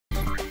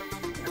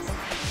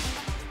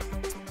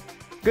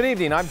Good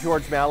evening, I'm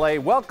George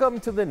Mallet. Welcome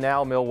to the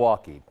Now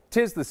Milwaukee.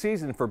 'Tis the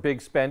season for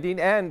big spending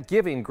and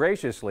giving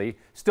graciously.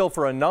 Still,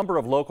 for a number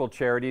of local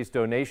charities,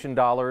 donation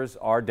dollars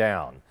are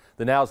down.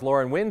 The Now's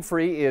Lauren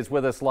Winfrey is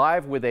with us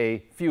live with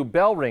a few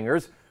bell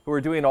ringers who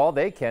are doing all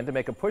they can to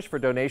make a push for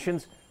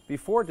donations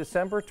before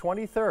December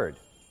 23rd.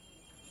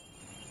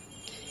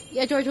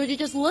 Yeah, George, would you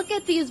just look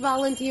at these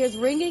volunteers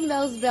ringing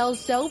those bells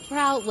so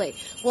proudly?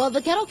 Well, the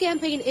kettle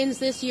campaign ends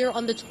this year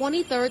on the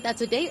 23rd.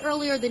 That's a day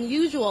earlier than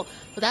usual,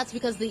 but that's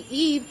because the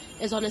eve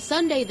is on a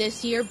Sunday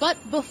this year. But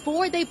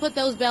before they put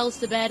those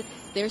bells to bed,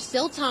 there's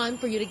still time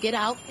for you to get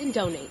out and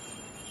donate.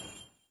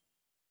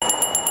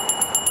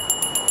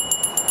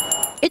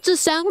 It's a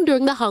sound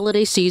during the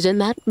holiday season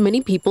that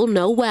many people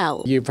know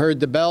well. You've heard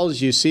the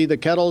bells, you see the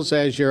kettles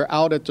as you're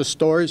out at the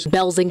stores.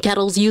 Bells and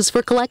kettles used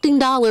for collecting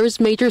dollars,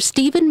 Major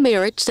Stephen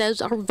Merritt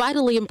says are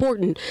vitally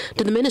important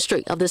to the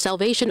ministry of the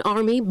Salvation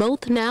Army,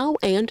 both now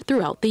and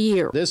throughout the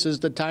year. This is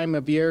the time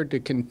of year to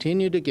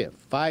continue to give.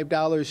 $5,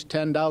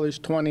 $10,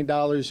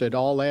 $20, it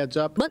all adds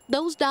up. But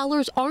those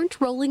dollars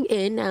aren't rolling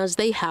in as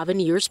they have in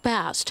years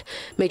past.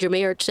 Major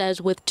Merritt says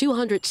with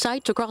 200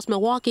 sites across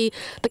Milwaukee,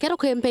 the kettle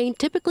campaign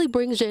typically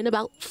brings in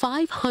about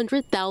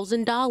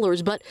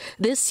 $500,000, but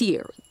this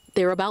year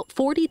they're about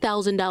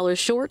 $40,000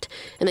 short,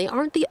 and they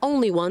aren't the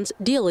only ones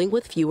dealing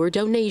with fewer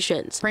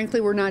donations. Frankly,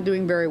 we're not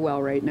doing very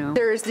well right now.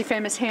 There is the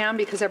famous ham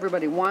because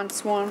everybody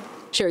wants one.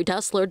 Sherry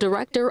Tussler,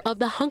 director of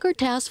the Hunger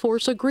Task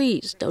Force,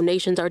 agrees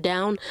donations are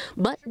down,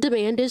 but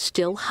demand is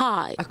still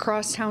high.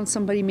 Across town,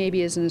 somebody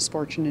maybe isn't as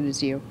fortunate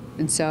as you,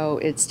 and so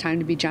it's time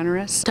to be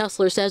generous.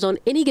 Tussler says on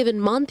any given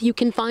month, you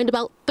can find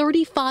about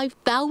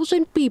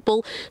 35,000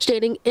 people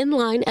standing in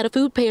line at a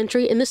food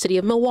pantry in the city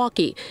of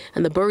Milwaukee,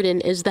 and the burden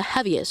is the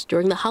heaviest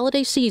during the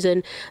holiday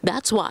season.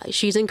 That's why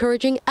she's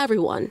encouraging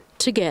everyone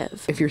to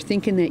give. If you're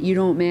thinking that you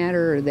don't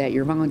matter or that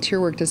your volunteer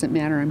work doesn't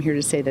matter, I'm here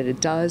to say that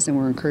it does, and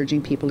we're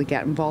encouraging people to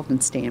get involved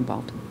and stay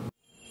involved.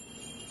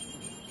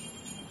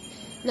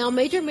 Now,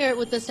 Major Merritt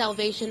with the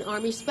Salvation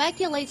Army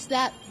speculates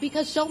that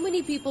because so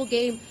many people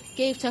gave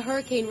to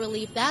hurricane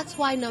relief, that's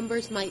why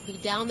numbers might be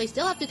down. They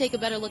still have to take a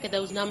better look at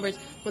those numbers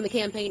when the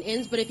campaign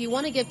ends, but if you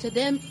want to give to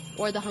them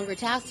or the Hunger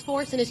Task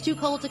Force and it's too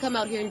cold to come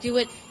out here and do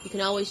it, you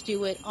can always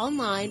do it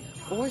online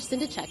or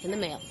send a check in the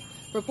mail.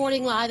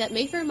 Reporting live at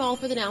Mayfair Mall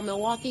for the Now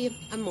Milwaukee,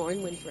 I'm Lauren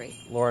Winfrey.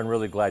 Lauren,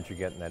 really glad you're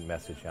getting that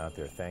message out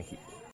there. Thank you.